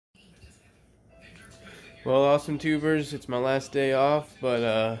Well, awesome tubers, it's my last day off,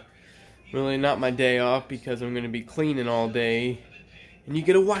 but really not my day off because I'm going to be cleaning all day. And you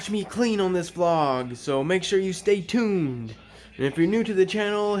get to watch me clean on this vlog, so make sure you stay tuned. And if you're new to the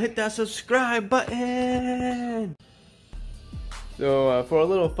channel, hit that subscribe button. So for a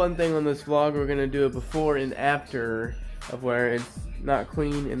little fun thing on this vlog, we're going to do a before and after of where it's not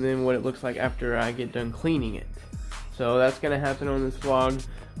clean, and then what it looks like after I get done cleaning it. So that's going to happen on this vlog.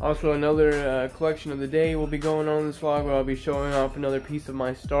 Also, another collection of the day will be going on in this vlog where I'll be showing off another piece of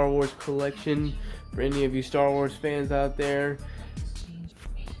my Star Wars collection for any of you Star Wars fans out there.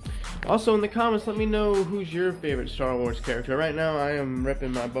 Also, in the comments, let me know who's your favorite Star Wars character. Right now, I am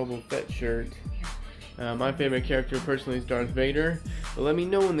repping my Boba Fett shirt. My favorite character personally is Darth Vader. But let me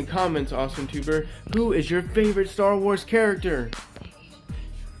know in the comments, Awesome Tuber, who is your favorite Star Wars character?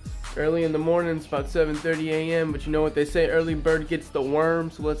 Early in the morning, it's about 7:30 a.m. But you know what they say, early bird gets the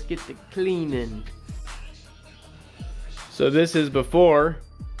worm, so let's get to cleaning. So this is before,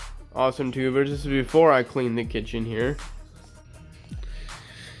 Awesome Tubers, this is before I clean the kitchen here.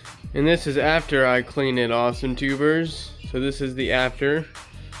 And this is after I clean it, Awesome Tubers. So this is the after.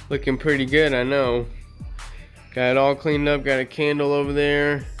 Looking pretty good, I know. Got it all cleaned up, got a candle over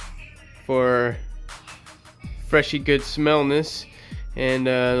there for freshy good smellness. And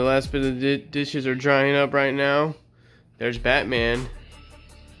the last bit of the dishes are drying up right now. There's Batman.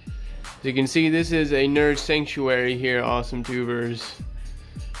 As you can see, this is a nerd sanctuary here, Awesome Tubers.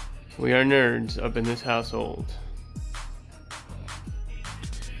 We are nerds up in this household.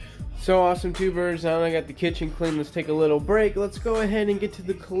 So Awesome Tubers, now that I got the kitchen clean, let's take a little break. Let's go ahead and get to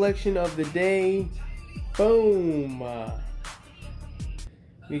the collection of the day. Boom!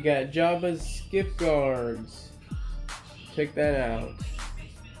 We got Jabba's skip guards. Check that out.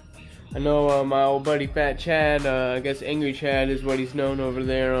 I know my old buddy Fat Chad, I guess Angry Chad is what he's known over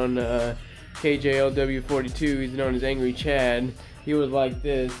there on KJLW42. He's known as Angry Chad. He would like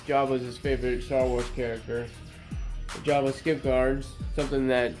this. Jabba's his favorite Star Wars character. Jabba skip guards, something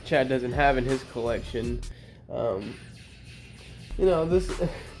that Chad doesn't have in his collection. You know, this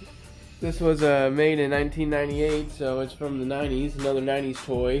was made in 1998, so it's from the 90s. Another 90s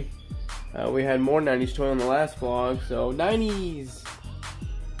toy. We had more 90s toy on the last vlog, so 90s!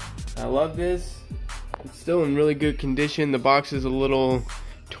 I love this. It's still in really good condition. The box is a little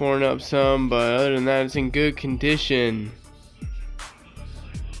torn up some, but other than that, it's in good condition.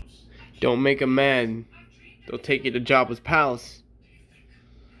 Don't make them mad. They'll take you to Jabba's palace.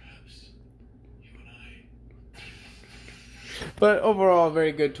 But overall, a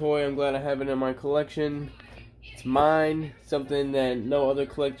very good toy. I'm glad I have it in my collection. It's mine, something that no other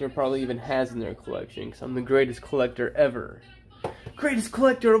collector probably even has in their collection, because I'm the greatest collector ever. Greatest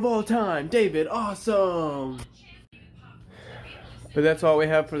collector of all time, David Awesome! But that's all we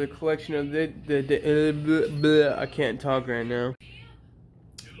have for the collection of I can't talk right now.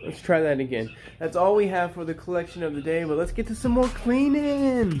 Let's try that again. That's all we have for the collection of the day, but let's get to some more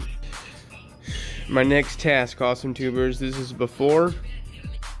cleaning! My next task, Awesome Tubers, this is before.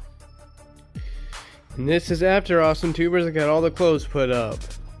 And this is after, Awesome Tubers. I got all the clothes put up.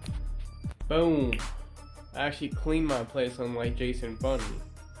 Boom. I actually cleaned my place unlike Jason Funny.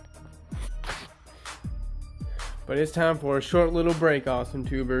 But it's time for a short little break, Awesome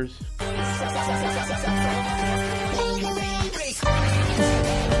Tubers.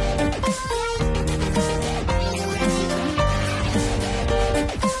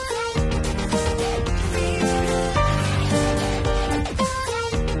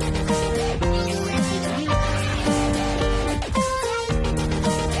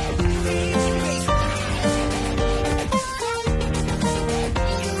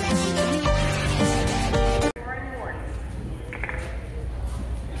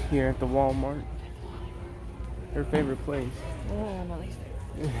 Here at the Walmart. Her favorite place. Oh, my least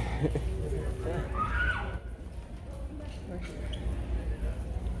favorite.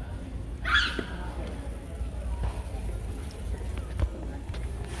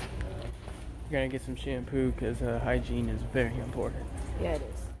 Gotta get some shampoo because hygiene is very important. Yeah, it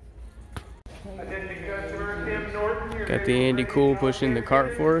is. Got the Andy Cool pushing the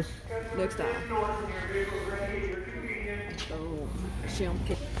cart for us. Next time. Oh,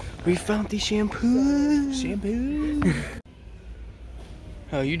 shampoo. We found the shampoo. Shampoo.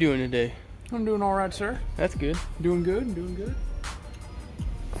 How you doing today? I'm doing all right, sir. That's good. Doing good, doing good.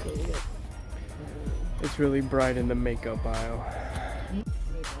 It's really bright in the makeup aisle.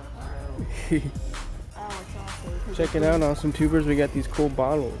 Check it out, Awesome Tubers. We got these cool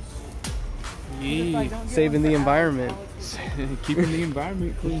bottles. Yeah. Saving the environment. Keeping the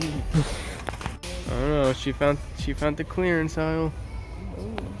environment clean. I don't know. She found the clearance aisle.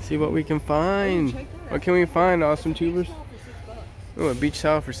 See what we can find. Check that What can we find, awesome tubers? Oh, a beach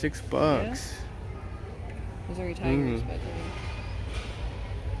towel for $6. Those are your tigers, but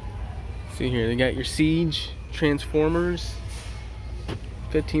See here, they got your Siege Transformers.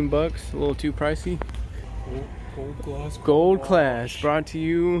 $15, a little too pricey. Gold class, brought to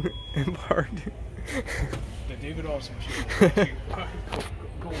you in part. The David Awesome Show.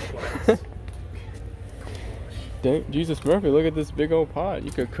 Gold class. Dang, Jesus Murphy, look at this big old pot.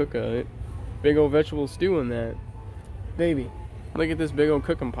 You could cook a big old vegetable stew in that. Baby, look at this big old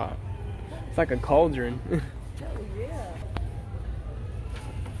cooking pot. It's like a cauldron.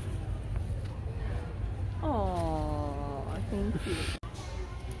 oh, thank you.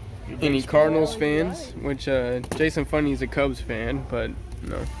 Any Cardinals fans? Which Jason Funny's a Cubs fan, but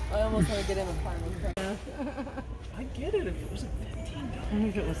no. I almost want to get him a Cardinals fan. I get it if it wasn't $15. I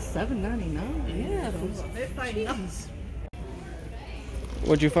think it was $7.99. Yeah, it was $15.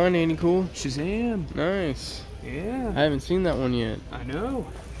 What'd you find, any cool? Shazam. Nice. Yeah. I haven't seen that one yet. I know.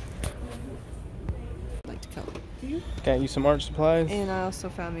 I'd like to color. Got you some art supplies? And I also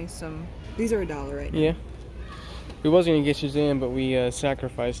found me some. These are $1 right now. Yeah. We was gonna get Shazam, but we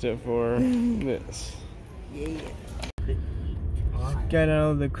sacrificed it for this. Yeah. Got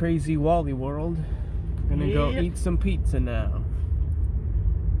out of the crazy Wally world. Gonna go eat some pizza now.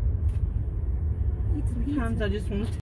 Sometimes I just want to